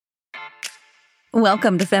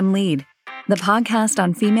Welcome to FemLead, the podcast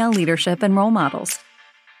on female leadership and role models.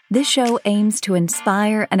 This show aims to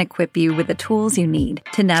inspire and equip you with the tools you need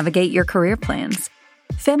to navigate your career plans.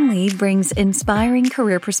 FemLead brings inspiring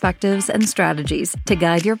career perspectives and strategies to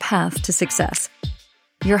guide your path to success.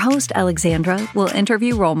 Your host, Alexandra, will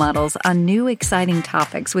interview role models on new, exciting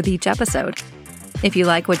topics with each episode. If you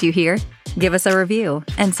like what you hear, give us a review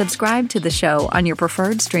and subscribe to the show on your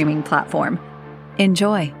preferred streaming platform.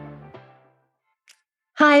 Enjoy.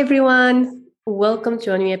 Hi, everyone. Welcome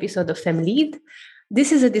to a new episode of FemLead.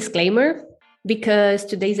 This is a disclaimer because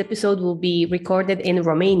today's episode will be recorded in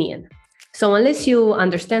Romanian. So unless you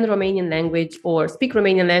understand Romanian language or speak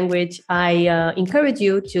Romanian language, I encourage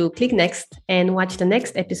you to click next and watch the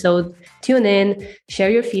next episode. Tune in,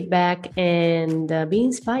 share your feedback, and be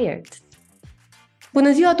inspired.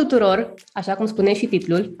 Bună ziua tuturor! Așa cum spune și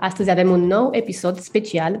titlul, astăzi avem un nou episod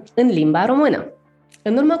special în limba română.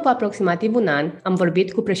 În urmă cu aproximativ un an, am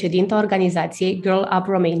vorbit cu președinta organizației Girl Up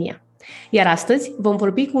Romania. Iar astăzi vom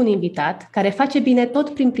vorbi cu un invitat care face bine tot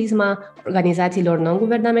prin prisma organizațiilor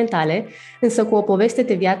non-guvernamentale, însă cu o poveste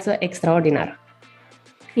de viață extraordinară.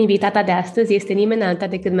 Invitata de astăzi este nimeni alta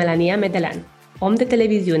decât Melania Medeleanu, om de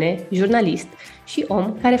televiziune, jurnalist și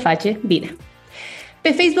om care face bine. Pe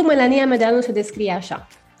Facebook, Melania Medeleanu se descrie așa: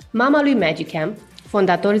 mama lui Magic Camp,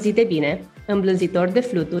 fondator Zi de Bine, îmblânzitor de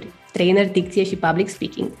fluturi, trainer dicție și public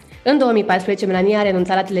speaking. În 2014, Melania a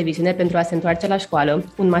renunțat la televiziune pentru a se întoarce la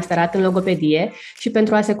școală, un masterat în logopedie și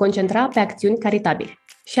pentru a se concentra pe acțiuni caritabile.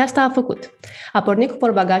 Și asta a făcut. A pornit cu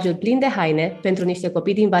portbagajul plin de haine pentru niște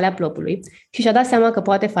copii din Valea Plopului și și-a dat seama că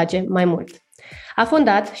poate face mai mult. A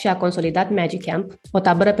fondat și a consolidat Magic Camp, o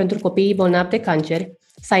tabără pentru copiii bolnavi de cancer,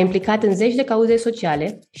 s-a implicat în zeci de cauze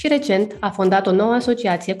sociale și recent a fondat o nouă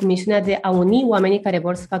asociație cu misiunea de a uni oamenii care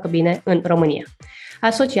vor să facă bine în România.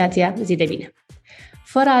 Asociația Zi de Bine.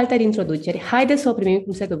 Fără alte introduceri, haideți să o primim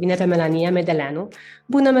cum se cuvine pe Melania Medeleanu.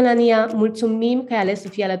 Bună, Melania! Mulțumim că ai ales să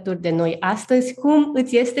fii alături de noi astăzi. Cum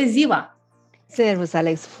îți este ziua? Servus,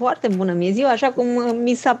 Alex! Foarte bună mi-e ziua, așa cum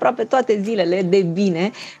mi se aproape toate zilele de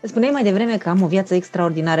bine. Spuneai mai devreme că am o viață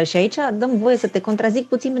extraordinară și aici dăm voie să te contrazic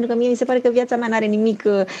puțin, pentru că mie mi se pare că viața mea n-are nimic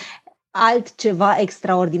altceva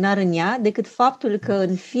extraordinar în ea decât faptul că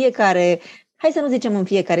în fiecare, hai să nu zicem în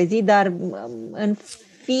fiecare zi, dar în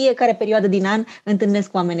fiecare perioadă din an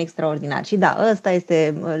întâlnesc oameni extraordinari. Și da, ăsta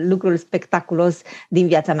este lucrul spectaculos din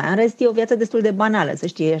viața mea. În rest, e o viață destul de banală, să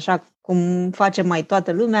știi, așa cum face mai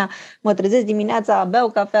toată lumea. Mă trezesc dimineața, beau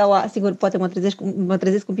cafeaua, sigur, poate mă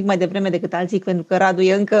trezesc un pic mai devreme decât alții, pentru că Radu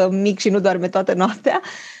e încă mic și nu doarme toată noaptea,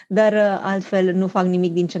 dar altfel nu fac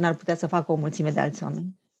nimic din ce n-ar putea să facă o mulțime de alți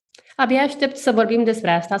oameni. Abia aștept să vorbim despre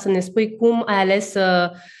asta, să ne spui cum ai ales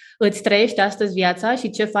să îți trăiești astăzi viața și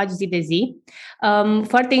ce faci zi de zi.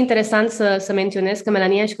 Foarte interesant să menționez că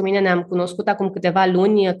Melania și cu mine ne-am cunoscut acum câteva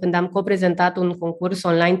luni când am co-prezentat un concurs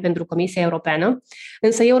online pentru Comisia Europeană,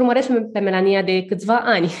 însă eu urmăresc pe Melania de câțiva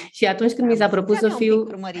ani și atunci când mi s-a propus să fiu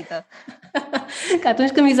atunci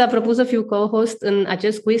când mi s-a propus să fiu co-host în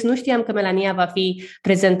acest quiz, nu știam că Melania va fi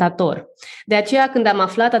prezentator. De aceea, când am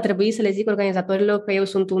aflat, a trebuit să le zic organizatorilor că eu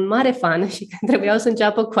sunt un mare fan și că trebuiau să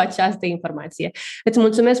înceapă cu această informație. Îți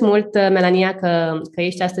mulțumesc mult, Melania, că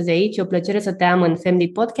ești astăzi aici. E o plăcere să te am în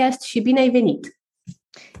FemLead Podcast și bine ai venit!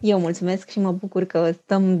 Eu mulțumesc și mă bucur că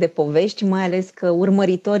stăm de povești, mai ales că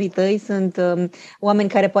urmăritorii tăi sunt oameni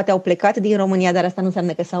care poate au plecat din România, dar asta nu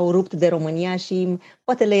înseamnă că s-au rupt de România și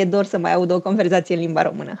poate le e dor să mai audă o conversație în limba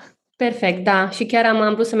română. Perfect, da. Și chiar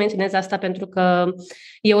am vrut să menționez asta pentru că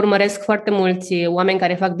eu urmăresc foarte mulți oameni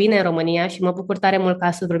care fac bine în România și mă bucur tare mult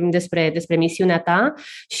ca să vorbim despre misiunea ta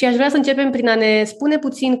și aș vrea să începem prin a ne spune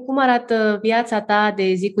puțin cum arată viața ta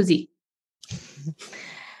de zi cu zi.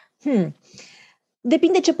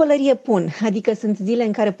 Depinde ce pălărie pun, adică sunt zile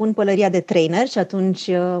în care pun pălăria de trainer și atunci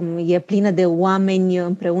e plină de oameni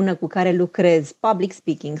împreună cu care lucrez, public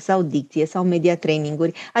speaking sau dicție sau media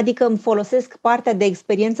traininguri, adică îmi folosesc partea de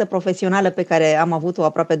experiență profesională pe care am avut-o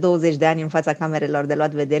aproape 20 de ani în fața camerelor de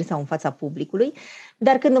luat vederi sau în fața publicului,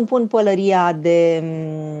 dar când îmi pun pălăria de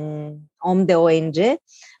om de ONG,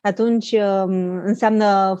 atunci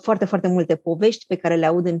înseamnă foarte, foarte multe povești pe care le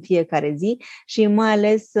aud în fiecare zi și mai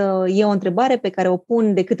ales e o întrebare pe care o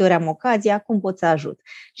pun de câte ori am ocazia, cum pot să ajut.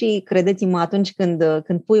 Și credeți-mă, atunci când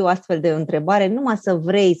pui o astfel de întrebare, numai să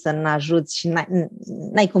vrei să nu ajuți și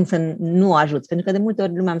n-ai cum să nu ajuți, pentru că de multe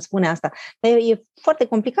ori lumea îmi spune asta, dar e foarte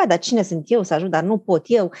complicat, dar cine sunt eu să ajut, dar nu pot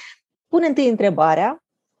eu. Pune întâi întrebarea,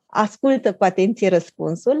 ascultă cu atenție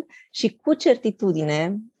răspunsul și cu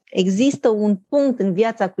certitudine există un punct în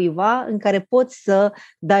viața cuiva în care poți să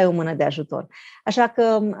dai o mână de ajutor. Așa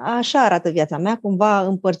că așa arată viața mea, cumva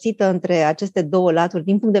împărțită între aceste două laturi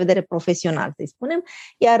din punct de vedere profesional, să-i spunem,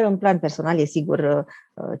 iar în plan personal, e sigur,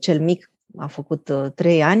 cel mic a făcut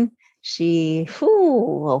 3 ani și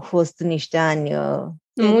au fost niște ani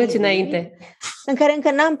mulți înainte, în care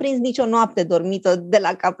încă n-am prins nicio noapte dormită de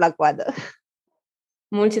la cap la coadă.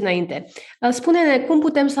 Mulți înainte. Spune-ne cum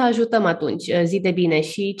putem să ajutăm atunci Zi de Bine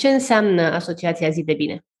și ce înseamnă Asociația Zi de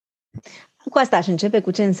Bine? Cu asta aș începe,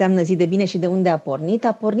 cu ce înseamnă Zi de Bine și de unde a pornit.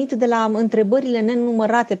 A pornit de la întrebările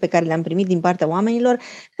nenumărate pe care le-am primit din partea oamenilor,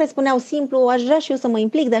 care spuneau simplu, aș vrea și eu să mă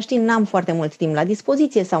implic, dar știi, n-am foarte mult timp la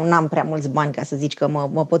dispoziție sau n-am prea mulți bani ca să zici că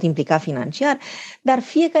mă pot implica financiar, dar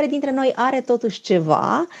fiecare dintre noi are totuși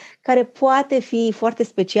ceva care poate fi foarte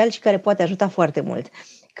special și care poate ajuta foarte mult.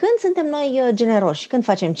 Când suntem noi generoși, când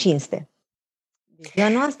facem cinste? La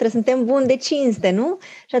noastră suntem buni de cinste, nu?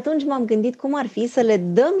 Și atunci m-am gândit cum ar fi să le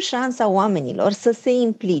dăm șansa oamenilor să se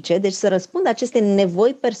implice, deci să răspundă aceste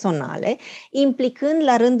nevoi personale, implicând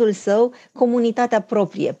la rândul său comunitatea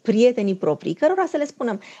proprie, prietenii proprii, cărora să le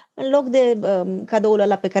spunem, în loc de cadoul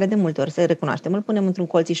ăla pe care de multe ori, să recunoaștem, îl punem într-un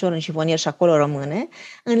colțișor în șifonier și acolo rămâne,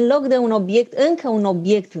 în loc de un obiect, încă un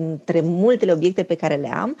obiect între multele obiecte pe care le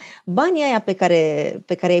am, banii aia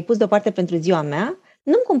pe care i-ai pus deoparte pentru ziua mea,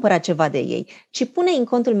 nu-mi cumpăra ceva de ei, ci pune în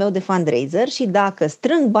contul meu de fundraiser și dacă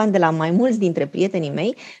strâng bani de la mai mulți dintre prietenii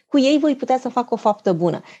mei, cu ei voi putea să fac o faptă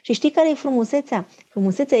bună. Și știi care e frumusețea?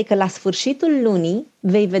 Frumusețea e că la sfârșitul lunii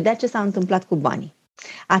vei vedea ce s-a întâmplat cu banii.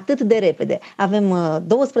 Atât de repede. Avem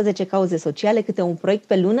 12 cauze sociale, câte un proiect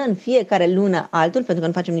pe lună, în fiecare lună altul, pentru că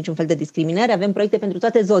nu facem niciun fel de discriminare, avem proiecte pentru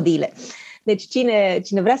toate zodiile. Deci cine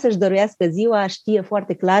vrea să-și dăruiască ziua știe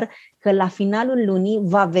foarte clar că la finalul lunii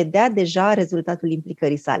va vedea deja rezultatul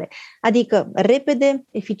implicării sale. Adică repede,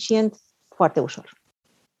 eficient, foarte ușor.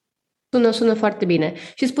 Sună foarte bine.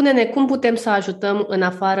 Și spune-ne cum putem să ajutăm în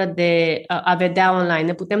afară de a vedea online.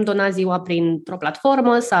 Ne putem dona ziua printr-o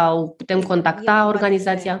platformă sau putem contacta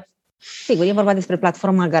organizația? Sigur, e vorba despre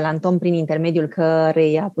platforma Galantom, prin intermediul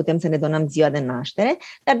căreia putem să ne donăm ziua de naștere,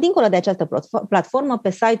 dar dincolo de această platformă,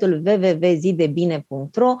 pe site-ul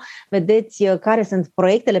www.zidebine.ro vedeți care sunt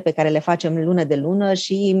proiectele pe care le facem lună de lună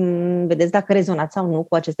și vedeți dacă rezonați sau nu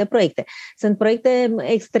cu aceste proiecte. Sunt proiecte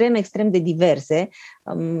extrem de diverse,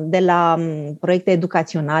 de la proiecte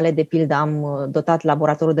educaționale, de pildă am dotat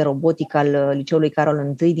laboratorul de robotică al Liceului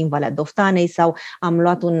Carol I din Valea Doftanei sau am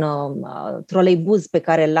luat un troleibuz pe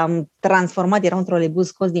care l-am transformat, era un troleibuz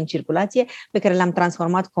scos din circulație, pe care l-am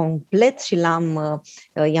transformat complet și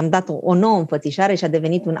i-am dat o nouă înfățișare și a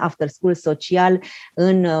devenit un after school social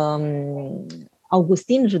în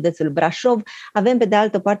Augustin, județul Brașov. Avem pe de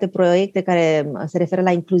altă parte proiecte care se referă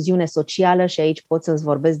la incluziune socială și aici pot să-ți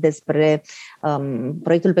vorbesc despre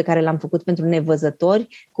proiectul pe care l-am făcut pentru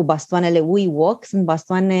nevăzători cu bastoanele WeWalk. Sunt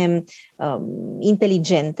bastoane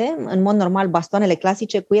inteligente. În mod normal, bastoanele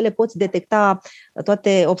clasice, cu ele poți detecta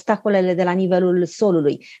toate obstacolele de la nivelul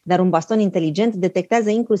solului, dar un baston inteligent detectează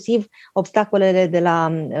inclusiv obstacolele de la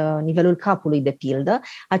nivelul capului, de pildă.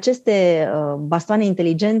 Aceste bastoane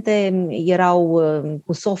inteligente erau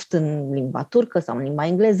cu soft în limba turcă sau în limba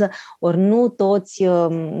engleză, ori nu toți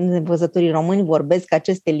nevăzătorii români vorbesc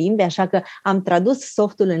aceste limbi, așa că am tradus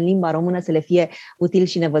softul în limba română să le fie util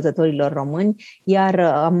și nevăzătorilor români, iar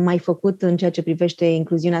am mai făcut în ceea ce privește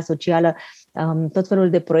incluziunea socială tot felul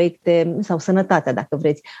de proiecte sau sănătatea, dacă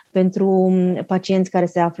vreți, pentru pacienți care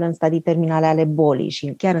se află în stadii terminale ale bolii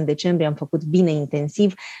și chiar în decembrie am făcut bine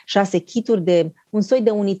intensiv 6 kituri de un soi de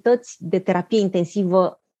unități de terapie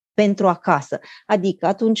intensivă pentru acasă. Adică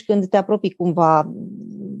atunci când te apropii cumva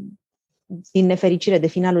din nefericire de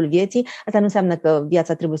finalul vieții, asta nu înseamnă că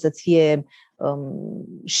viața trebuie să-ți fie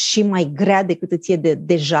și mai grea decât îți e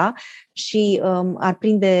deja și ar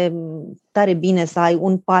prinde tare bine să ai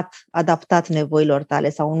un pat adaptat nevoilor tale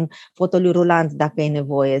sau un fotoliu rulant dacă e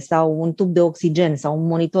nevoie sau un tub de oxigen sau un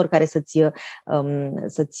monitor care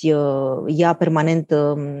să-ți ia permanent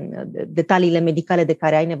detaliile medicale de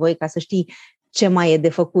care ai nevoie ca să știi ce mai e de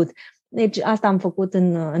făcut. Deci asta am făcut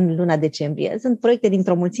în luna decembrie. Sunt proiecte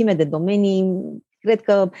dintr-o mulțime de domenii. Cred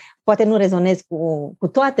că poate nu rezonez cu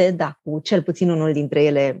toate, dar cu cel puțin unul dintre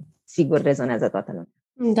ele sigur rezonează toată lumea.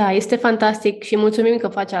 Da, este fantastic și mulțumim că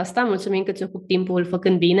faci asta, mulțumim că ți-ai ocupi timpul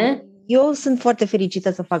făcând bine. eu sunt foarte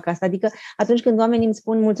fericită să fac asta. Adică atunci când oamenii îmi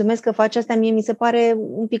spun mulțumesc că faci asta, mie mi se pare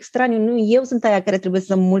un pic straniu. Nu, eu sunt aia care trebuie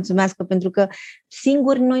să mulțumească, pentru că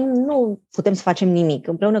singuri noi nu putem să facem nimic.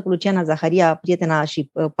 Împreună cu Luciana Zaharia, prietena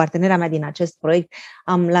și partenera mea din acest proiect,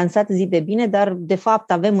 am lansat Zi de Bine, dar de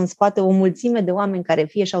fapt avem în spate o mulțime de oameni care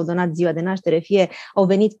fie și-au donat ziua de naștere, fie au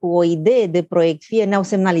venit cu o idee de proiect, fie ne-au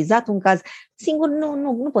semnalizat un caz. Singur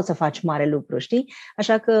nu poți să faci mare lucru, știi?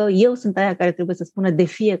 Așa că eu sunt aia care trebuie să spună de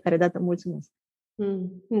fiecare dată mulțumesc.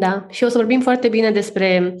 Da, și o să vorbim foarte bine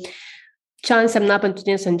despre ce a însemnat pentru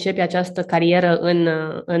tine să începi această carieră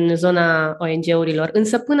în zona ONG-urilor.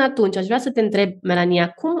 Însă până atunci aș vrea să te întreb, Melania,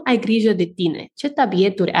 cum ai grijă de tine? Ce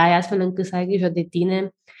tabieturi ai astfel încât să ai grijă de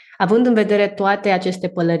tine, având în vedere toate aceste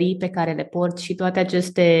pălării pe care le porți și toate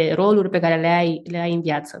aceste roluri pe care le ai în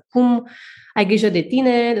viață? Cum ai grijă de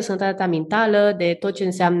tine, de sănătatea ta mentală, de tot ce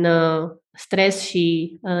înseamnă stres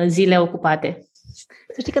și zile ocupate?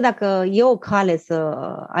 Să știi că dacă e o cale să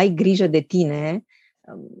ai grijă de tine,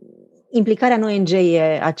 implicarea în ONG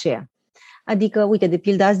e aceea. Adică, uite, de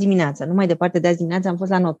pildă azi dimineața, nu mai departe de azi dimineața, am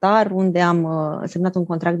fost la notar unde am semnat un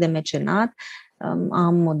contract de mecenat,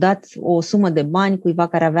 am dat o sumă de bani cuiva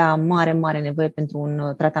care avea mare nevoie pentru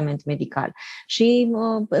un tratament medical. Și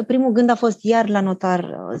primul gând a fost iar la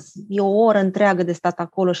notar, e o oră întreagă de stat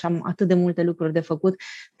acolo și am atât de multe lucruri de făcut,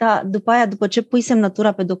 dar după aia, după ce pui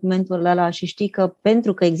semnătura pe documentul ăla și știi că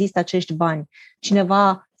pentru că există acești bani,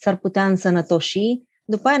 cineva s-ar putea însănătoși,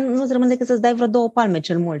 după aia nu-ți rămâne decât să-ți dai vreo 2 palme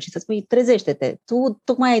cel mult și să spui trezește-te. Tu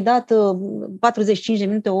tocmai ai dat 45 de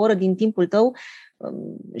minute, o oră din timpul tău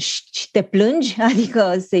și te plângi?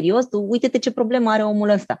 Adică, serios, tu uite-te ce problemă are omul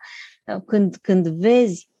ăsta. Când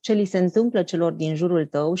vezi ce li se întâmplă celor din jurul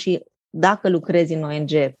tău și dacă lucrezi în ONG,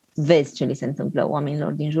 vezi ce li se întâmplă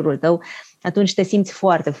oamenilor din jurul tău, atunci te simți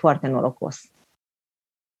foarte norocos.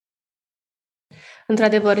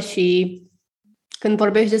 Într-adevăr, și când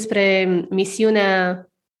vorbești despre misiunea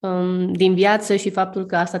din viață și faptul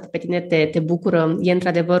că asta pe tine te bucură, e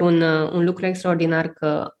într-adevăr un lucru extraordinar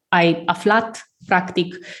că ai aflat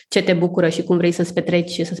practic ce te bucură și cum vrei să-ți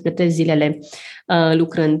petreci zilele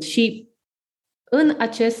lucrând. Și în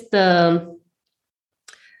acest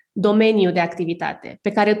domeniu de activitate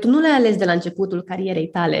pe care tu nu l-ai ales de la începutul carierei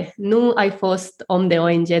tale, nu ai fost om de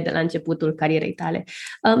ONG de la începutul carierei tale.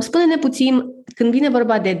 Spune-ne puțin, când vine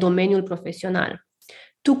vorba de domeniul profesional,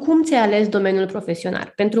 tu cum ți-ai ales domeniul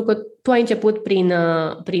profesional? Pentru că tu ai început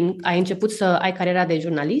ai început să ai cariera de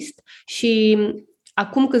jurnalist și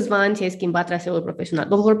acum câțiva ani ți-ai schimbat traseul profesional.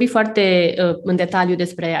 Vom vorbi foarte în detaliu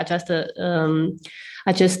despre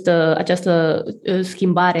această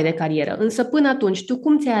schimbare de carieră. Însă până atunci, tu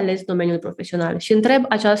cum ți-ai ales domeniul profesional? Și întreb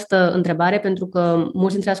această întrebare pentru că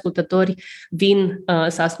mulți dintre ascultători vin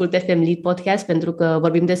să asculte Family Podcast pentru că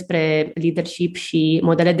vorbim despre leadership și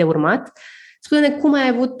modele de urmat. Spune-ne cum ai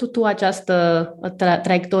avut tu această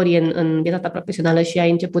traiectorie în viața ta profesională și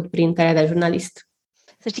ai început prin cariera de jurnalist?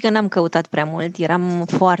 Să știi că n-am căutat prea mult, eram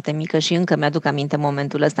foarte mică și încă mi-aduc aminte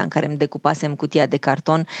momentul ăsta în care îmi decupasem cutia de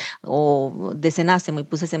carton, o desenasem, îi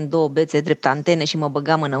pusesem 2 bețe drept antene și mă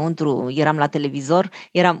băgam înăuntru, eram la televizor,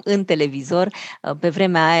 eram în televizor, pe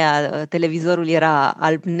vremea aia televizorul era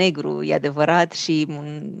alb-negru, e adevărat, și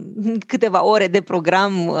câteva ore de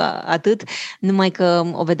program, atât, numai că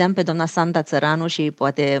o vedeam pe doamna Sanda Țăranu și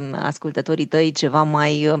poate ascultătorii tăi ceva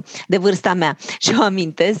mai de vârsta mea și o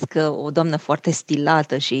amintesc, o doamnă foarte stilată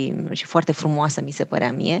și foarte frumoasă mi se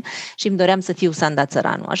părea mie și îmi doream să fiu Sanda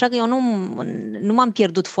Țăranu. Așa că eu nu m-am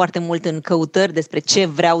pierdut foarte mult în căutări despre ce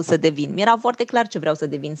vreau să devin. Mi-era foarte clar ce vreau să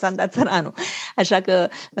devin, Sanda Țăranu. Așa că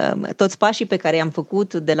toți pașii pe care i-am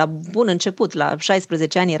făcut de la bun început, la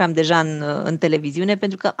 16 ani eram deja în televiziune,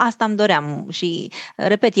 pentru că asta îmi doream și,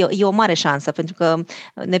 repet, e o mare șansă, pentru că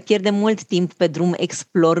ne pierdem mult timp pe drum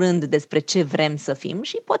explorând despre ce vrem să fim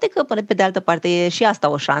și poate că, pe de altă parte, e și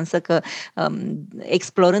asta o șansă, că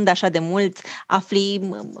explorând așa de mult, afli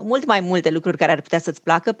mult mai multe lucruri care ar putea să-ți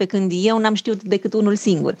placă, pe când eu n-am știut decât unul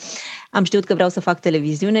singur. Am știut că vreau să fac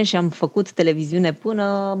televiziune și am făcut televiziune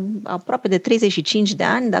până aproape de 35 de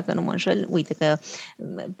ani, dacă nu mă înșel. Uite că,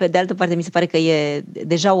 pe de altă parte, mi se pare că e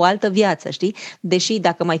deja o altă viață, știi? Deși,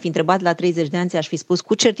 dacă m-ai fi întrebat la 30 de ani, ți-aș fi spus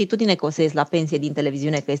cu certitudine că o să ies la pensie din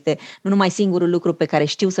televiziune, că este nu numai singurul lucru pe care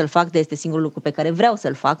știu să-l fac, dar este singurul lucru pe care vreau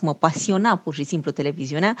să-l fac. Mă pasiona pur și simplu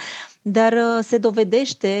televiziunea, dar se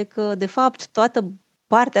dovedește că, de fapt, toată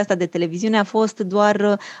partea asta de televiziune a fost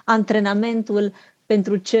doar antrenamentul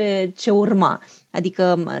pentru ce urma.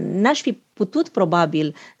 Adică n-aș fi putut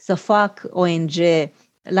probabil să fac ONG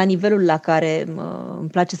la nivelul la care îmi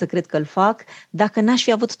place să cred că îl fac, dacă n-aș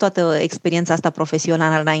fi avut toată experiența asta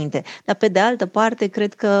profesională înainte. Dar pe de altă parte,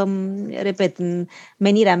 cred că, repet,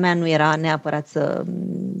 menirea mea nu era neapărat să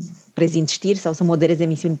prezint știri sau să moderez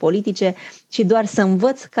emisiuni politice, ci doar să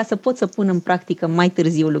învăț ca să pot să pun în practică mai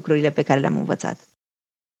târziu lucrurile pe care le-am învățat.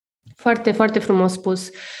 Foarte, foarte frumos spus.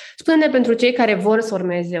 Spune-ne, pentru cei care vor să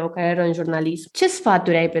urmeze o carieră în jurnalism, ce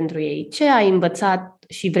sfaturi ai pentru ei? Ce ai învățat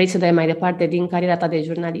și vrei să dai mai departe din cariera ta de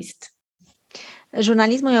jurnalist?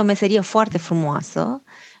 Jurnalismul e o meserie foarte frumoasă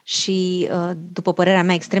și, după părerea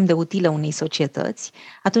mea, extrem de utilă unei societăți,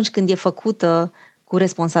 atunci când e făcută cu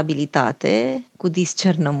responsabilitate, cu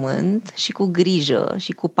discernământ și cu grijă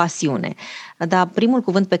și cu pasiune. Dar primul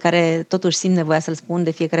cuvânt pe care totuși simt nevoia să-l spun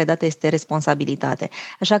de fiecare dată este responsabilitate.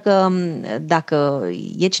 Așa că dacă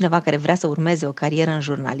e cineva care vrea să urmeze o carieră în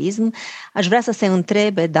jurnalism, aș vrea să se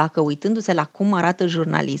întrebe dacă, uitându-se la cum arată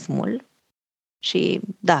jurnalismul, și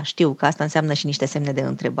da, știu că asta înseamnă și niște semne de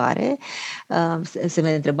întrebare, semne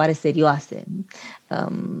de întrebare serioase.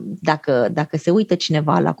 Dacă se uită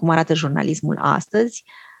cineva la cum arată jurnalismul astăzi,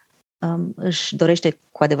 își dorește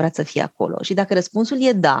cu adevărat să fie acolo. Și dacă răspunsul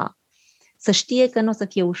e da, să știe că nu o să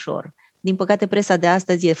fie ușor. Din păcate, presa de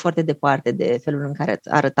astăzi e foarte departe de felul în care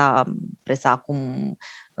arăta presa acum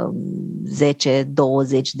 10-20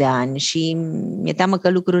 de ani și mi-e teamă că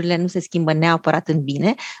lucrurile nu se schimbă neapărat în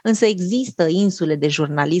bine, însă există insule de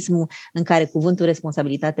jurnalism în care cuvântul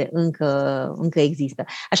responsabilitate încă există.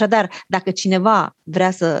 Așadar, dacă cineva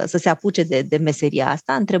vrea să se apuce de meseria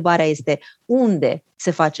asta, întrebarea este unde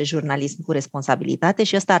se face jurnalism cu responsabilitate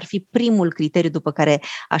și ăsta ar fi primul criteriu după care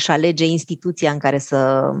aș alege instituția în care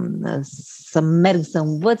să merg să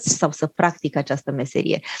învăț sau să practic această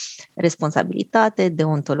meserie. Responsabilitate,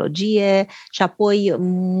 deontologie și apoi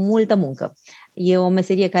multă muncă. E o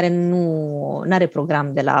meserie care nu are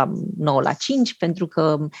program de la 9 la 5, pentru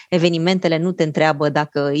că evenimentele nu te întreabă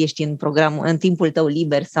dacă ești în program în timpul tău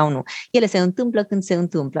liber sau nu. Ele se întâmplă când se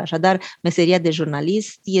întâmplă. Așadar, meseria de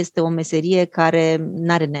jurnalist este o meserie care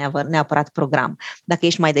nu are neapărat program. Dacă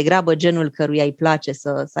ești mai degrabă genul căruia îi place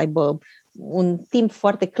să aibă un timp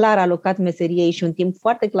foarte clar alocat meseriei și un timp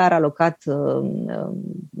foarte clar alocat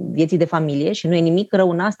vieții de familie, și nu e nimic rău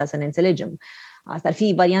în asta, să ne înțelegem. Asta ar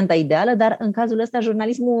fi varianta ideală, dar în cazul ăsta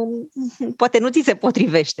jurnalismul poate nu ți se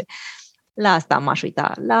potrivește. La asta m-aș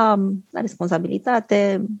uita, la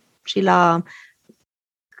responsabilitate și la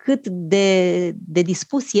cât de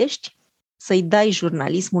dispus ești să-i dai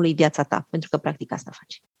jurnalismului viața ta, pentru că practic asta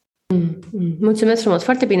faci. Mulțumesc frumos,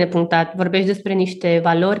 foarte bine punctat. Vorbești despre niște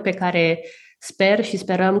valori pe care sper și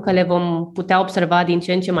sperăm că le vom putea observa din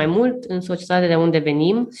ce în ce mai mult în societatea de unde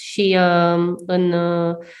venim și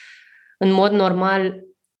în mod normal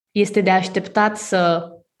este de așteptat să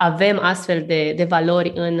avem astfel de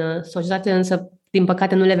valori în societate, însă din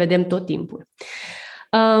păcate nu le vedem tot timpul.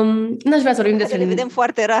 N-aș vrea să vorbim despre... Le vedem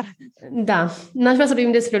foarte rar. Da, n-aș vrea să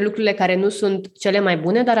vorbim despre lucrurile care nu sunt cele mai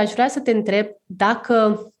bune, dar aș vrea să te întreb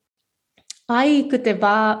dacă ai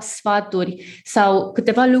câteva sfaturi sau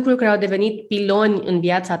câteva lucruri care au devenit piloni în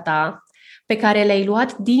viața ta pe care le-ai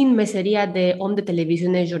luat din meseria de om de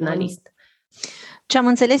televiziune jurnalist. Ce am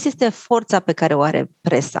înțeles este forța pe care o are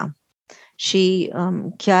presa și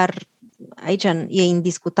chiar aici e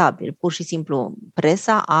indiscutabil. Pur și simplu,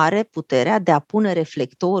 presa are puterea de a pune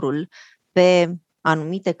reflectorul pe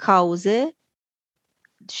anumite cauze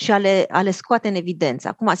și a le scoate în evidență.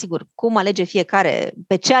 Acum, sigur,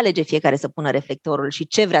 pe ce alege fiecare să pună reflectorul și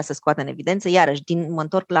ce vrea să scoată în evidență, iarăși, mă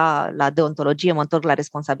întorc la deontologie, mă întorc la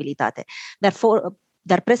responsabilitate.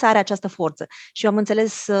 Dar presa are această forță și eu am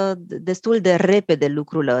înțeles destul de repede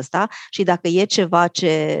lucrul ăsta și dacă e ceva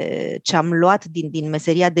ce am luat din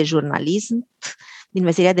meseria de jurnalism,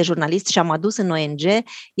 și am adus în ONG,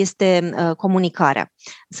 este comunicarea.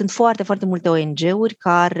 Sunt foarte, foarte multe ONG-uri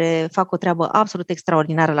care fac o treabă absolut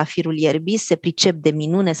extraordinară la firul ierbii, se pricep de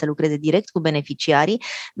minune să lucreze direct cu beneficiarii,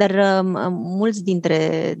 dar mulți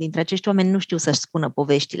dintre acești oameni nu știu să-și spună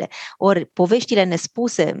poveștile. Ori poveștile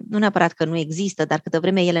nespuse, nu neapărat că nu există, dar câtă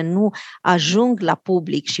vreme ele nu ajung la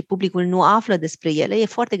public și publicul nu află despre ele, e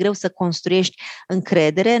foarte greu să construiești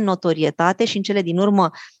încredere, notorietate și în cele din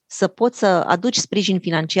urmă să poți să aduci sprijin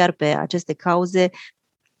financiar pe aceste cauze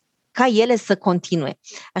ca ele să continue.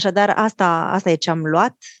 Așadar, asta e ce am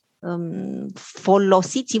luat.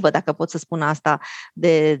 Folosiți-vă, dacă pot să spun asta,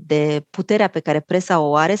 de puterea pe care presa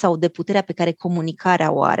o are sau de puterea pe care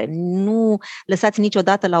comunicarea o are. Nu lăsați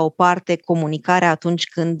niciodată la o parte comunicarea atunci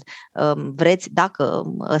când vreți, dacă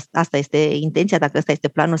asta este intenția, dacă ăsta este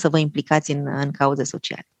planul, să vă implicați în cauze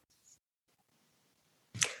sociale.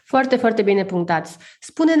 Foarte, foarte bine punctați.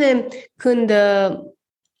 Spune-ne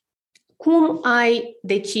cum ai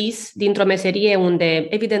decis, dintr-o meserie unde,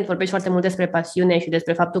 evident, vorbești foarte mult despre pasiune și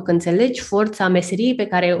despre faptul că înțelegi forța meseriei pe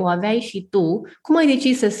care o aveai și tu, cum ai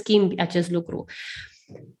decis să schimbi acest lucru?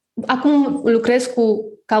 Acum lucrezi cu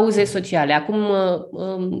cauze sociale, acum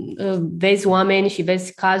vezi oameni și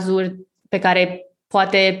vezi cazuri pe care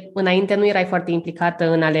poate înainte nu erai foarte implicată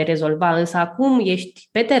în a le rezolva, însă acum ești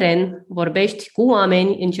pe teren, vorbești cu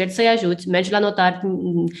oameni, încerci să-i ajuți, mergi la notar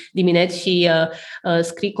dimineți și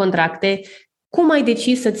scrii contracte. Cum ai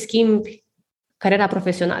decis să-ți schimbi cariera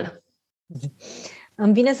profesională?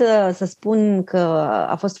 Îmi vine să spun că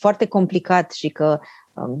a fost foarte complicat și că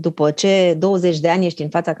după ce 20 de ani ești în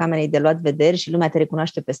fața camerei de luat vederi și lumea te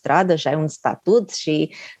recunoaște pe stradă și ai un statut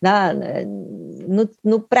și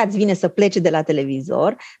nu prea îți vine să pleci de la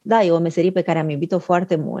televizor. Da, e o meserie pe care am iubit-o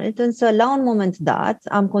foarte mult, însă la un moment dat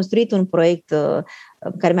am construit un proiect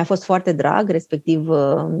care mi-a fost foarte drag, respectiv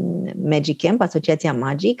Magic Camp, Asociația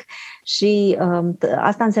Magic, și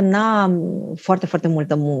asta însemna foarte, foarte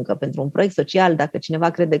multă muncă pentru un proiect social. Dacă cineva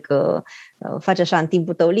crede că faci așa în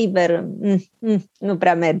timpul tău liber, nu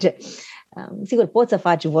prea merge. Sigur, poți să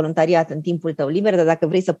faci voluntariat în timpul tău liber, dar dacă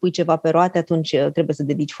vrei să pui ceva pe roate, atunci trebuie să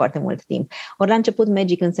dedici foarte mult timp. Ori la început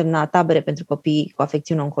Magic însemna tabere pentru copii cu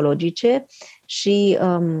afecțiuni oncologice și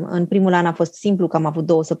în primul an a fost simplu, că am avut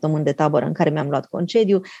 2 săptămâni de tabără în care mi-am luat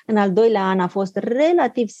concediu. În al doilea an a fost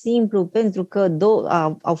relativ simplu pentru că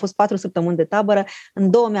au fost 4 săptămâni de tabără,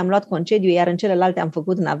 în 2 mi-am luat concediu, iar în celelalte am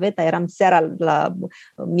făcut naveta, eram seara la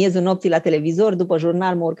miezul nopții la televizor, după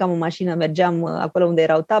jurnal mă urcam în mașină, mergeam acolo unde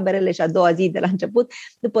erau taberele și a doua zi de la început,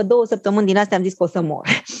 după 2 săptămâni din astea am zis că o să mor.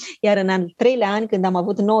 Iar în al 3-lea an, când am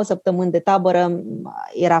avut 9 săptămâni de tabără,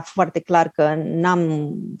 era foarte clar că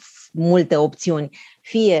n-am multe opțiuni.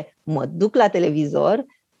 Fie mă duc la televizor,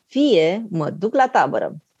 fie mă duc la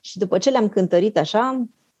tabără. Și după ce le-am cântărit așa,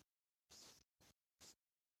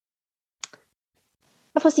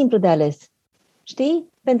 a fost simplu de ales. Știi?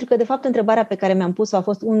 Pentru că, de fapt, întrebarea pe care mi-am pus-o a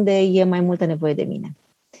fost: unde e mai multă nevoie de mine?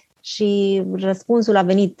 Și răspunsul a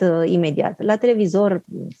venit imediat. La televizor,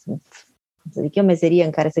 să zic eu, meserie în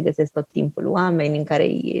care se găsesc tot timpul oameni, în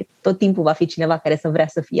care tot timpul va fi cineva care să vrea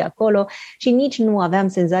să fie acolo și nici nu aveam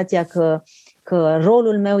senzația că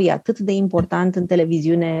rolul meu e atât de important în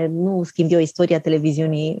televiziune, nu schimb eu istoria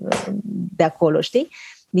televiziunii de acolo, știi?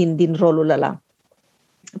 Din rolul ăla.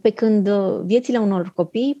 Pe când viețile unor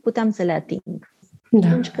copii puteam să le ating. Da.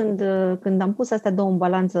 Atunci când am pus astea două în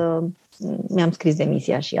balanță, mi-am scris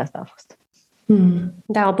demisia și asta a fost.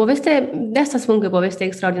 Da, o poveste, de asta spun că e o poveste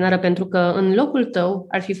extraordinară, pentru că în locul tău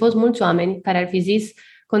ar fi fost mulți oameni care ar fi zis: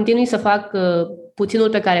 continui să fac puținul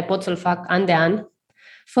pe care pot să-l fac an de an,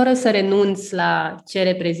 fără să renunț la ce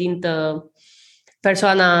reprezintă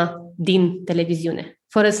persoana din televiziune,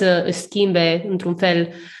 fără să își schimbe într-un fel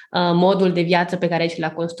modul de viață pe care și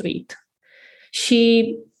l-a construit.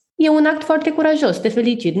 Și e un act foarte curajos, te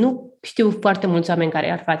felicit. Nu știu foarte mulți oameni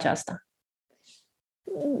care ar face asta.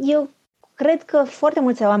 Eu cred că foarte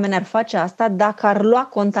mulți oameni ar face asta dacă ar lua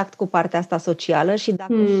contact cu partea asta socială și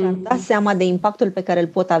dacă și-ar da seama de impactul pe care îl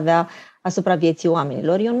pot avea asupra vieții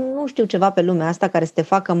oamenilor. Eu nu știu ceva pe lumea asta care să te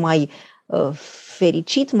facă mai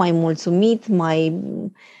fericit, mai mulțumit, mai...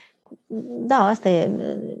 Da, asta e...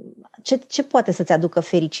 Ce poate să-ți aducă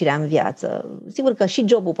fericirea în viață? Sigur că și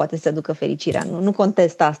jobul poate să-ți aducă fericirea, nu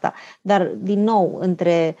contest asta, dar, din nou,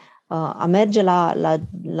 între a merge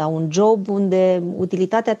la un job unde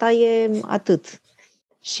utilitatea ta e atât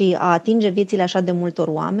și a atinge viețile așa de multor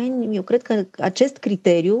oameni, eu cred că acest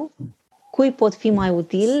criteriu, cui pot fi mai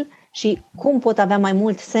util și cum pot avea mai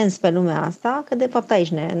mult sens pe lumea asta, că de fapt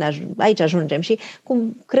aici ajungem. Și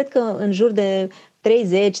cred că în jur de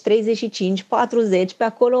 30, 35, 40, pe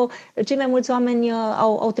acolo, cei mai mulți oameni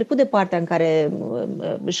au trecut de partea în care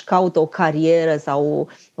își caută o carieră sau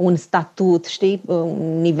un statut, știi,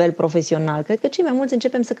 un nivel profesional. Cred că cei mai mulți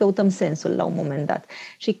începem să căutăm sensul la un moment dat.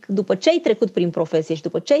 Și după ce ai trecut prin profesie și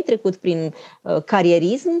după ce ai trecut prin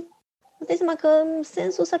carierism, îți dai seama că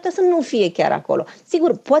sensul s-ar putea să nu fie chiar acolo.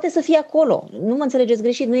 Sigur, poate să fie acolo. Nu mă înțelegeți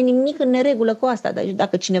greșit, nu e nimic în neregulă cu asta. Deci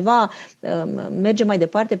dacă cineva merge mai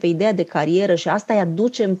departe pe ideea de carieră și asta îi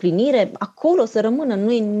aduce împlinire, acolo să rămână,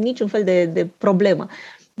 nu e niciun fel de problemă.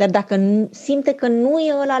 Dar dacă simte că nu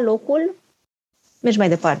e ăla locul, mergi mai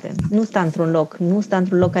departe. Nu sta într-un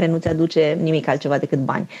loc care nu-ți aduce nimic altceva decât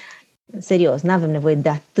bani. Serios, nu avem nevoie de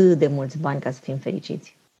atât de mulți bani ca să fim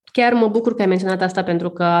fericiți. Chiar mă bucur că ai menționat asta, pentru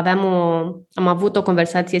că am avut o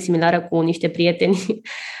conversație similară cu niște prieteni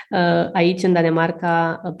aici în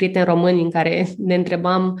Danemarca, prieteni români, în care ne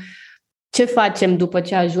întrebam ce facem după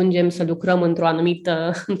ce ajungem să lucrăm într-un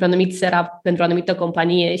anumit setup, pentru o anumită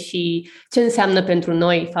companie și ce înseamnă pentru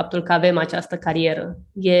noi faptul că avem această carieră.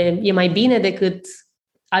 E mai bine decât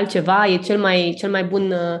altceva, e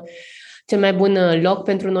cel mai bun loc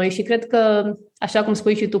pentru noi și cred că, așa cum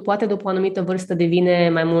spui și tu, poate după o anumită vârstă devine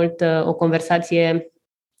mai mult o conversație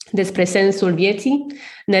despre sensul vieții.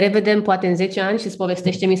 Ne revedem poate în 10 ani și îți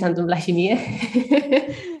povestești ce mi s-a întâmplat și mie.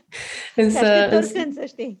 Să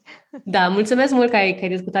știi. Da, mulțumesc mult că ai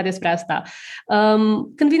discutat despre asta.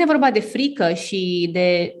 Când vine vorba de frică și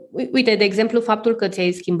uite, de exemplu, faptul că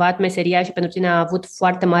ți-ai schimbat meseria și pentru tine a avut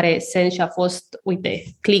foarte mare sens și a fost, uite,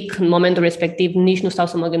 click în momentul respectiv, nici nu stau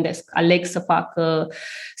să mă gândesc, aleg să fac,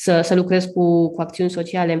 să lucrez cu acțiuni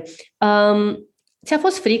sociale. Ți-a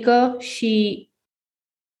fost frică și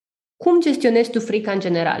cum gestionezi tu frica în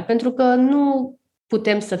general? Pentru că nu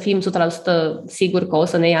putem să fim 100% siguri că o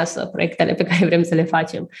să ne iasă proiectele pe care vrem să le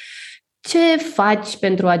facem. Ce faci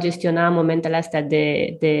pentru a gestiona momentele astea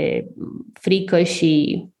de frică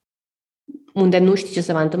și unde nu știi ce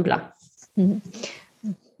se va întâmpla?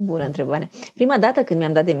 Bună întrebare. Prima dată când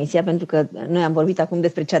mi-am dat demisia, pentru că noi am vorbit acum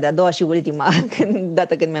despre cea de-a doua și ultima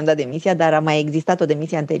dată când mi-am dat demisia, dar a mai existat o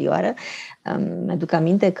demisie anterioară, mi-aduc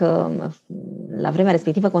aminte că la vremea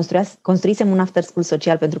respectivă construisem un after school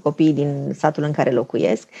social pentru copiii din satul în care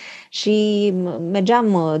locuiesc și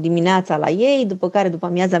mergeam dimineața la ei, după care după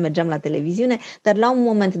amiaza mergeam la televiziune, dar la un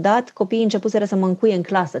moment dat copiii începuseră să mă încuie în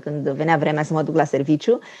clasă când venea vremea să mă duc la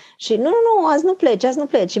serviciu și nu, azi nu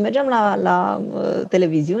pleci și mergeam la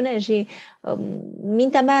televiziune și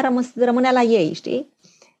mintea mea rămânea la ei, știi?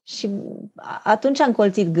 Și atunci am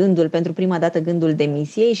colțit gândul, pentru prima dată gândul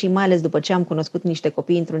demisiei și mai ales după ce am cunoscut niște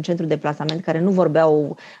copii într-un centru de plasament care nu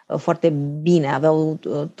vorbeau foarte bine, aveau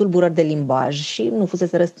tulburări de limbaj și nu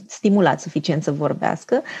fusese stimulați suficient să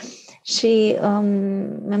vorbească. Și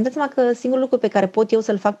mi-am dat seama că singurul lucru pe care pot eu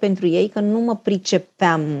să-l fac pentru ei, că nu mă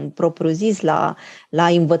pricepeam propriu-zis la a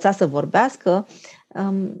învăța să vorbească,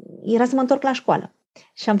 era să mă întorc la școală.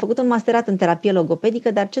 Și am făcut un masterat în terapie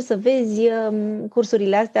logopedică, dar ce să vezi,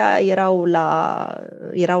 cursurile astea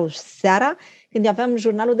erau seara, când aveam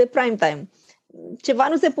jurnalul de prime time. Ceva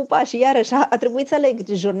nu se pupa și iarăși a trebuit să aleg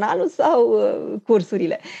jurnalul sau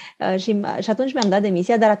cursurile. Și atunci mi-am dat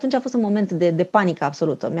demisia, dar atunci a fost un moment de panică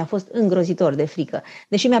absolută. Mi-a fost îngrozitor de frică.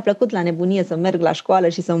 Deși mi-a plăcut la nebunie să merg la școală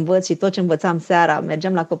și să învăț și tot ce învățam seara,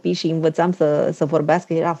 mergeam la copii și învățam să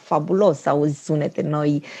vorbească, era fabulos să auzi sunete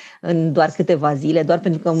noi în doar câteva zile, doar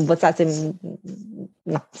pentru că învățasem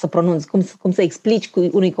să pronunț, cum să explici cu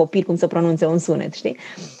unui copil cum să pronunțe un sunet, știi?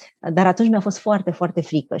 Dar atunci mi-a fost foarte, foarte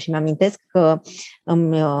frică și mi-amintesc că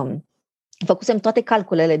făcusem toate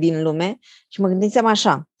calculele din lume și mă gândeam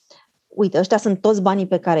așa, uite, ăștia sunt toți banii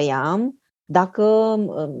pe care i-am, dacă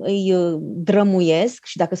îi drămuiesc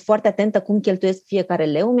și dacă sunt foarte atentă cum cheltuiesc fiecare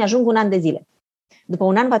leu, mi-ajung un an de zile. După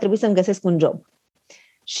un an va trebui să-mi găsesc un job.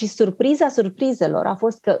 Și surpriza surprizelor a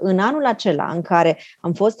fost că în anul acela în care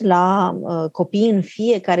am fost la copii în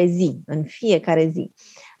fiecare zi,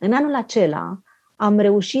 în anul acela am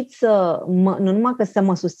reușit nu numai că să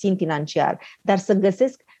mă susțin financiar, dar să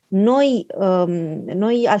găsesc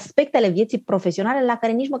noi aspecte ale vieții profesionale la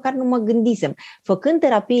care nici măcar nu mă gândisem. Făcând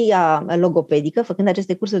terapia logopedică, făcând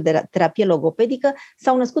aceste cursuri de terapie logopedică,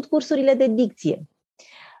 s-au născut cursurile de dicție.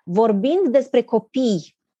 Vorbind despre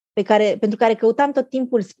copii pentru care căutam tot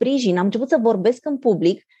timpul sprijin, am început să vorbesc în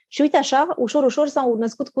public și uite așa, ușor, ușor s-au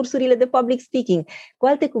născut cursurile de public speaking. Cu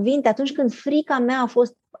alte cuvinte, atunci când frica mea a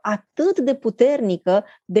fost atât de puternică,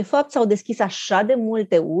 de fapt s-au deschis așa de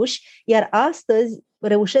multe uși, iar astăzi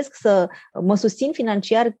reușesc să mă susțin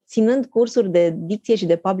financiar ținând cursuri de dicție și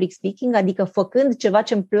de public speaking, adică făcând ceva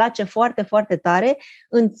ce îmi place foarte, foarte tare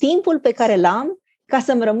în timpul pe care l-am ca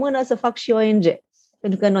să-mi rămână să fac și ONG.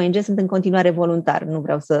 Pentru că în ONG sunt în continuare voluntar, nu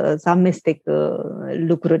vreau să amestec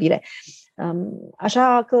lucrurile.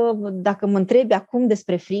 Așa că dacă mă întrebi acum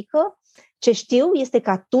despre frică, ce știu este că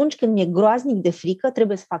atunci când mi-e groaznic de frică,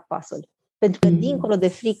 trebuie să fac pasul. Pentru că dincolo de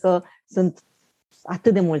frică sunt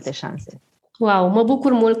atât de multe șanse. Wow, mă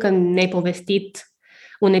bucur mult că ne-ai povestit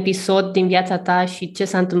un episod din viața ta și ce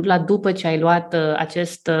s-a întâmplat după ce ai luat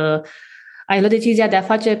ai luat decizia de a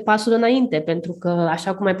face pasul înainte, pentru că,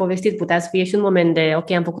 așa cum ai povestit, putea să fie și un moment de,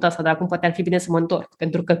 ok, am făcut asta, dar acum poate ar fi bine să mă întorc,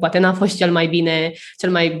 pentru că poate n-a fost cel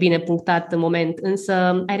mai bine punctat moment,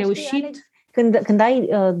 însă ai reușit. Când ai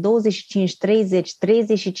 25, 30,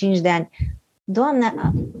 35 de ani, Doamne,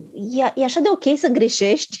 e așa de ok să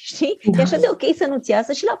greșești, știi? Da. E așa de ok să nu-ți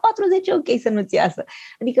iasă și la 40 e ok să nu-ți iasă.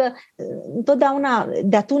 Adică, întotdeauna,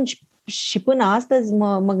 de atunci și până astăzi,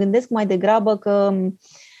 mă gândesc mai degrabă că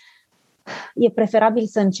e preferabil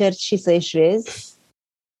să încerci și să eșuezi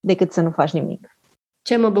decât să nu faci nimic.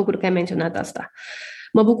 Ce mă bucur că ai menționat asta.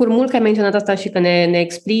 Mă bucur mult că ai menționat asta și că ne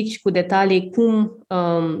explici cu detalii cum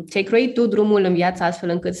ți-ai croit tu drumul în viață astfel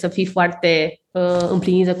încât să fii foarte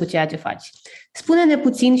împlinită cu ceea ce faci. Spune-ne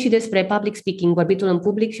puțin și despre public speaking, vorbitul în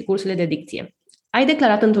public și cursurile de dicție. Ai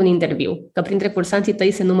declarat într-un interviu că printre cursanții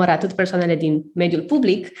tăi se numără atât persoanele din mediul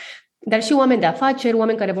public, dar și oameni de afaceri,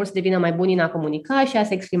 oameni care vor să devină mai buni în a comunica și a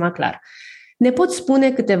se exprima clar. Ne poți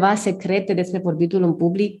spune câteva secrete despre vorbitul în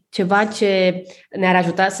public? Ceva ce ne-ar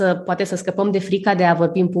ajuta poate să scăpăm de frica de a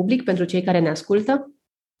vorbi în public pentru cei care ne ascultă?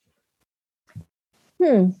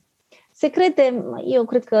 Secrete, eu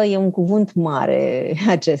cred că e un cuvânt mare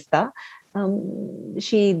acesta.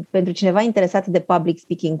 Și pentru cineva interesat de public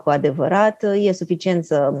speaking cu adevărat, e suficient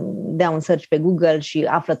să dea un search pe Google și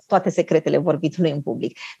află toate secretele vorbitului în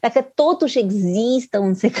public. Dacă totuși există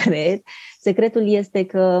un secret, secretul este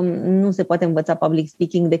că nu se poate învăța public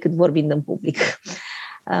speaking decât vorbind în public.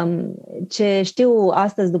 Ce știu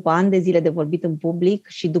astăzi, după ani de zile de vorbit în public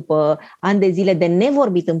și după ani de zile de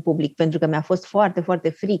nevorbit în public, pentru că mi-a fost foarte, foarte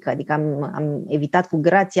frică, adică am evitat cu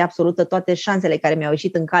grație absolută toate șansele care mi-au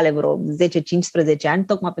ieșit în cale vreo 10-15 ani,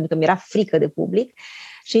 tocmai pentru că mi-era frică de public.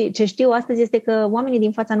 Și ce știu astăzi este că oamenii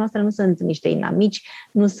din fața noastră nu sunt niște inamici,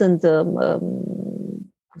 nu sunt,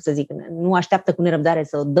 nu așteaptă cu nerăbdare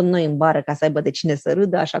să o dăm noi în bară ca să aibă de cine să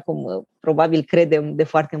râdă, așa cum probabil credem de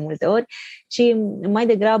foarte multe ori, ci mai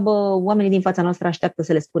degrabă oamenii din fața noastră așteaptă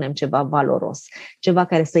să le spunem ceva valoros, ceva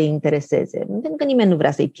care să-i intereseze, pentru că nimeni nu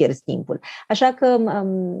vrea să-i pierzi timpul. Așa că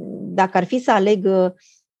dacă ar fi să aleg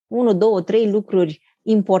 1, 2, 3 lucruri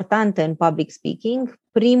importante în public speaking,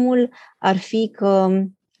 primul ar fi că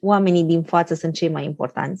oamenii din față sunt cei mai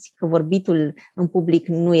importanți, că vorbitul în public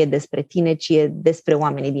nu e despre tine, ci e despre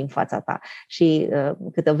oamenii din fața ta. Și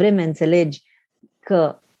câtă vreme înțelegi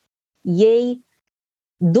că ei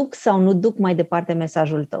duc sau nu duc mai departe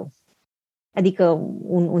mesajul tău. Adică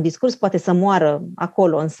un discurs poate să moară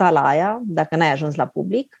acolo, în sala aia, dacă n-ai ajuns la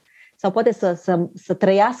public, sau poate să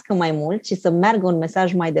trăiască mai mult și să meargă un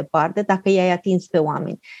mesaj mai departe dacă i-ai atins pe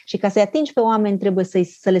oameni. Și ca să-i atingi pe oameni trebuie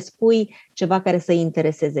să le spui ceva care să-i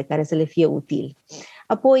intereseze, care să le fie util.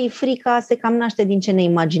 Apoi frica se cam naște din ce ne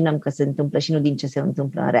imaginăm că se întâmplă și nu din ce se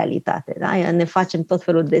întâmplă în realitate. Da? Ne facem tot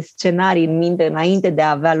felul de scenarii în minte înainte de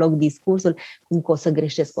a avea loc discursul, cum că o să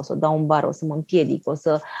greșesc, o să dau un bar, o să mă împiedic, o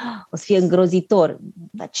să fie îngrozitor.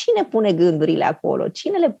 Dar cine pune gândurile acolo?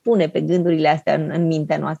 Cine le pune pe gândurile astea în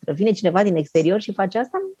mintea noastră? Vine cineva din exterior și face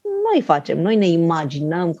asta? Noi facem, noi ne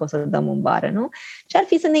imaginăm că o să dăm în bară, nu? Ce ar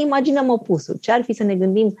fi să ne imaginăm opusul? Ce ar fi să ne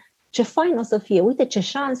gândim ce fain o să fie, uite ce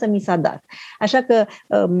șansă mi s-a dat. Așa că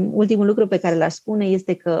ultimul lucru pe care l-aș spune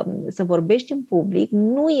este că să vorbești în public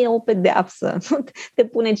nu e o pedeapsă, nu te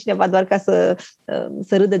pune cineva doar ca să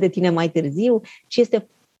râdă de tine mai târziu, ci este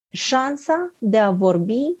șansa de a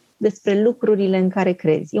vorbi despre lucrurile în care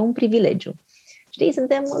crezi. E un privilegiu. Știi,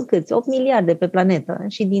 suntem câți? 8 miliarde pe planetă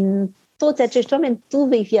și din toți acești oameni tu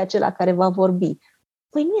vei fi acela care va vorbi.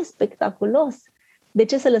 Păi nu e spectaculos? De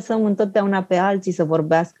ce să lăsăm întotdeauna pe alții să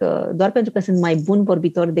vorbească, doar pentru că sunt mai buni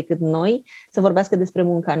vorbitori decât noi, să vorbească despre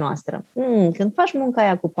munca noastră? Când faci munca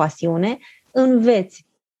aia cu pasiune, înveți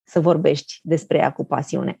să vorbești despre ea cu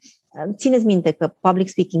pasiune. Țineți minte că public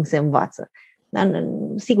speaking se învață.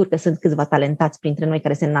 Sigur că sunt câțiva talentați printre noi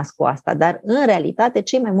care se nasc cu asta, dar în realitate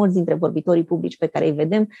cei mai mulți dintre vorbitorii publici pe care îi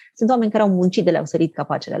vedem sunt oameni care au muncit de le-au sărit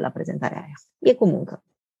capacele la prezentarea aia. E cu muncă.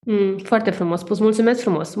 Foarte frumos spus. Mulțumesc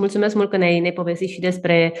frumos. Mulțumesc mult că ne-ai povestit și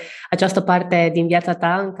despre această parte din viața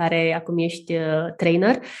ta în care acum ești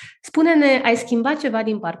trainer. Spune-ne, ai schimbat ceva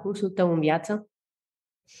din parcursul tău în viață?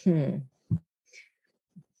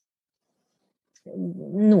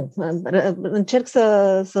 Nu. Încerc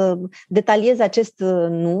să detaliez acest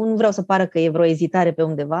nu vreau să pară că e vreo ezitare pe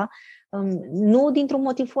undeva. Nu dintr-un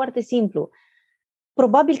motiv foarte simplu.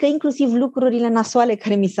 Probabil că inclusiv lucrurile nasoale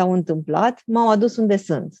care mi s-au întâmplat m-au adus unde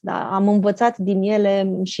sunt. Da? Am învățat din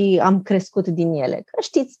ele și am crescut din ele. Că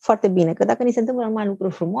știți foarte bine că dacă ni se întâmplă numai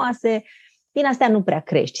lucruri frumoase, din astea nu prea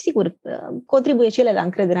crești. Sigur, contribuie și ele la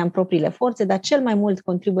încrederea în propriile forțe, dar cel mai mult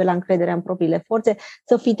contribuie la încrederea în propriile forțe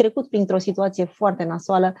să fi trecut printr-o situație foarte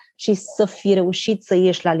nasoală și să fi reușit să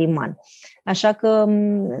ieși la liman. Așa că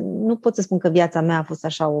nu pot să spun că viața mea a fost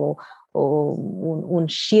așa un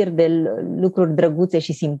șir de lucruri drăguțe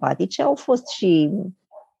și simpatice. Au fost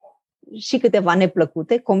și câteva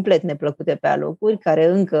neplăcute, complet neplăcute pe alocuri, care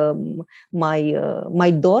încă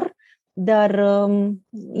mai dor, dar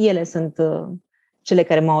ele sunt cele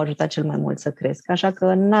care m-au ajutat cel mai mult să cresc. Așa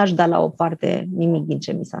că n-aș da la o parte nimic din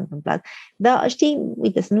ce mi s-a întâmplat. Dar știi,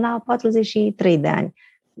 uite, sunt la 43 de ani.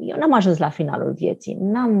 eu n-am ajuns la finalul vieții,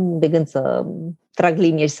 n-am de gând să trag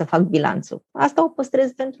linie și să fac bilanțul. Asta o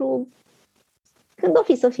păstrez pentru când o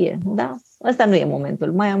fi să fie, da? Ăsta nu e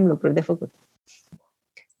momentul, mai am lucruri de făcut.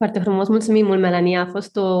 Foarte frumos, mulțumim mult, Melania. A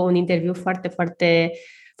fost un interviu foarte, foarte,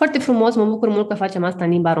 foarte frumos. Mă bucur mult că facem asta în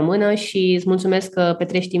limba română și îți mulțumesc că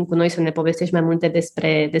petreci timp cu noi să ne povestești mai multe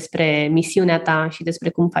despre misiunea ta și despre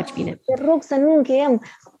cum faci bine. Te rog să nu încheiem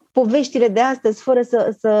poveștile de astăzi fără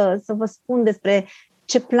să vă spun despre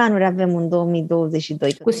ce planuri avem în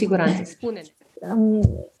 2022. Cu siguranță, spune-ne.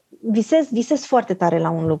 Visez foarte tare la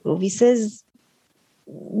un lucru. Visez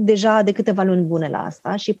deja de câteva luni bune la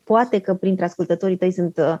asta și poate că printre ascultătorii tăi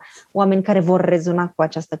sunt oameni care vor rezona cu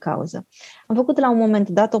această cauză. Am făcut la un moment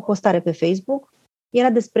dat o postare pe Facebook. Era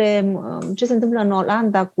despre ce se întâmplă în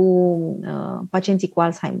Olanda cu pacienții cu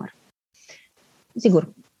Alzheimer.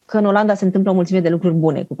 Sigur că în Olanda se întâmplă o mulțime de lucruri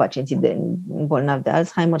bune cu pacienții bolnavi de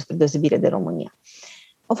Alzheimer, spre deosebire de România.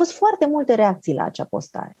 Au fost foarte multe reacții la acea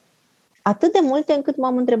postare. Atât de multe încât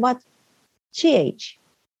m-am întrebat ce e aici?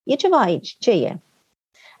 E ceva aici? Ce e?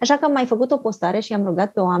 Așa că am mai făcut o postare și am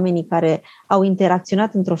rugat pe oamenii care au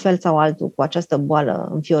interacționat într-un fel sau altul cu această boală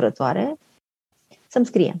înfiorătoare să-mi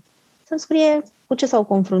scrie. Să-mi scrie cu ce s-au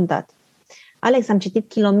confruntat. Alex, am citit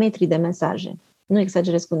kilometri de mesaje. Nu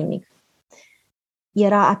exagerez cu nimic.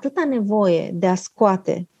 Era atâta nevoie de a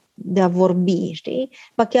scoate, de a vorbi, știi?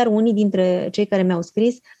 Ba chiar unii dintre cei care mi-au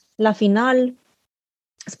scris, la final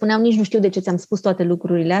spuneam, nici nu știu de ce ți-am spus toate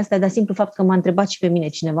lucrurile astea, dar simplu fapt că m-a întrebat și pe mine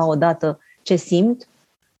cineva odată ce simt,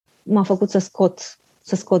 m-a făcut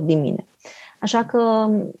să scot din mine. Așa că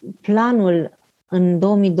planul în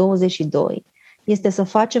 2022 este să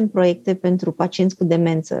facem proiecte pentru pacienți cu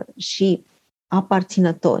demență și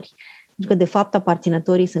aparținători. Pentru că, de fapt,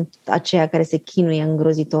 aparținătorii sunt aceia care se chinuie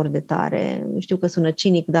îngrozitor de tare. Știu că sună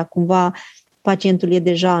cinic, dar cumva pacientul e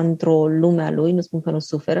deja într-o lume a lui, nu spun că nu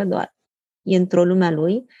suferă, doar e într-o lume a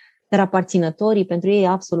lui, dar aparținătorii pentru ei e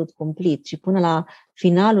absolut complet și până la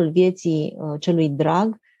finalul vieții celui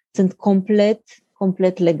drag sunt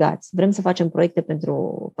complet legați. Vrem să facem proiecte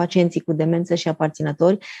pentru pacienții cu demență și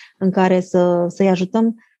aparținători în care să-i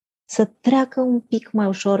ajutăm să treacă un pic mai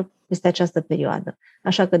ușor peste această perioadă.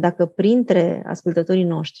 Așa că dacă printre ascultătorii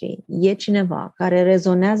noștri e cineva care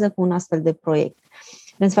rezonează cu un astfel de proiect,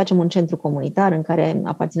 vrem să facem un centru comunitar în care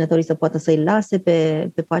aparținătorii să poată să-i lase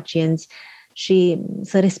pe pacienți și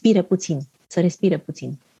să respire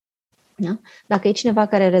puțin. Da? Dacă e cineva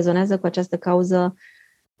care rezonează cu această cauză,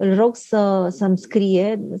 îl rog să-mi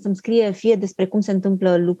scrie fie despre cum se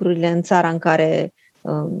întâmplă lucrurile în țara în care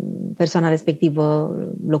persoana respectivă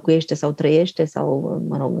locuiește sau trăiește sau,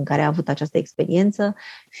 în care a avut această experiență,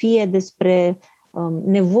 fie despre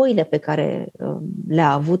nevoile pe care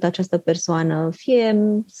le-a avut această persoană, fie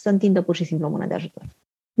să întindă pur și simplu o mână de ajutor.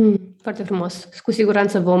 Foarte frumos. Cu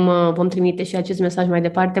siguranță vom trimite și acest mesaj mai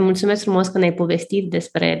departe. Mulțumesc frumos că ne-ai povestit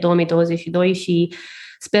despre 2022 și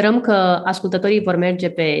sperăm că ascultătorii vor merge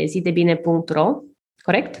pe zidebine.ro,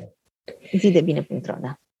 corect? Zidebine.ro,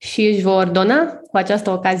 da. Și își vor dona cu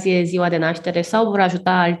această ocazie ziua de naștere sau vor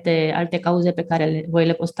ajuta alte cauze pe care voi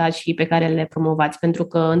le postați și pe care le promovați, pentru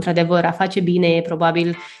că, într-adevăr, a face bine e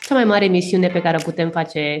probabil cea mai mare misiune pe care o putem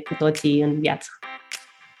face cu toții în viață.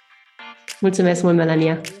 Mulțumesc mult,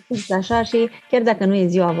 Melania! Așa, și chiar dacă nu e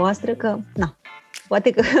ziua voastră, că, poate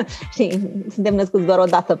că, suntem născuți doar o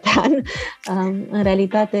dată pe an, în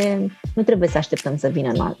realitate nu trebuie să așteptăm să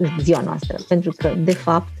vină ziua noastră, pentru că, de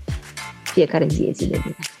fapt, fiecare zi e zi de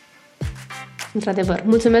bine. Într-adevăr.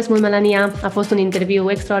 Mulțumesc mult, Melania! A fost un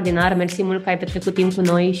interviu extraordinar. Mersi mult că ai petrecut timp cu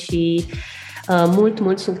noi și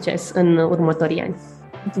mult succes în următorii ani.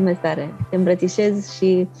 Mulțumesc tare! Te îmbrățișez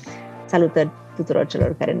și salutări tuturor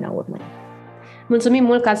celor care ne-au urmărit. Mulțumim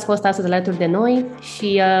mult că ați fost astăzi alături de noi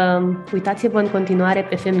și uitați-vă în continuare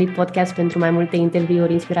pe FemLead Podcast pentru mai multe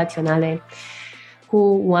interviuri inspiraționale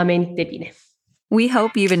cu oameni de bine. We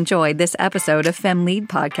hope you've enjoyed this episode of FemLead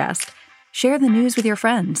Podcast. Share the news with your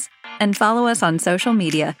friends and follow us on social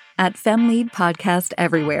media at FemLead Podcast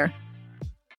everywhere.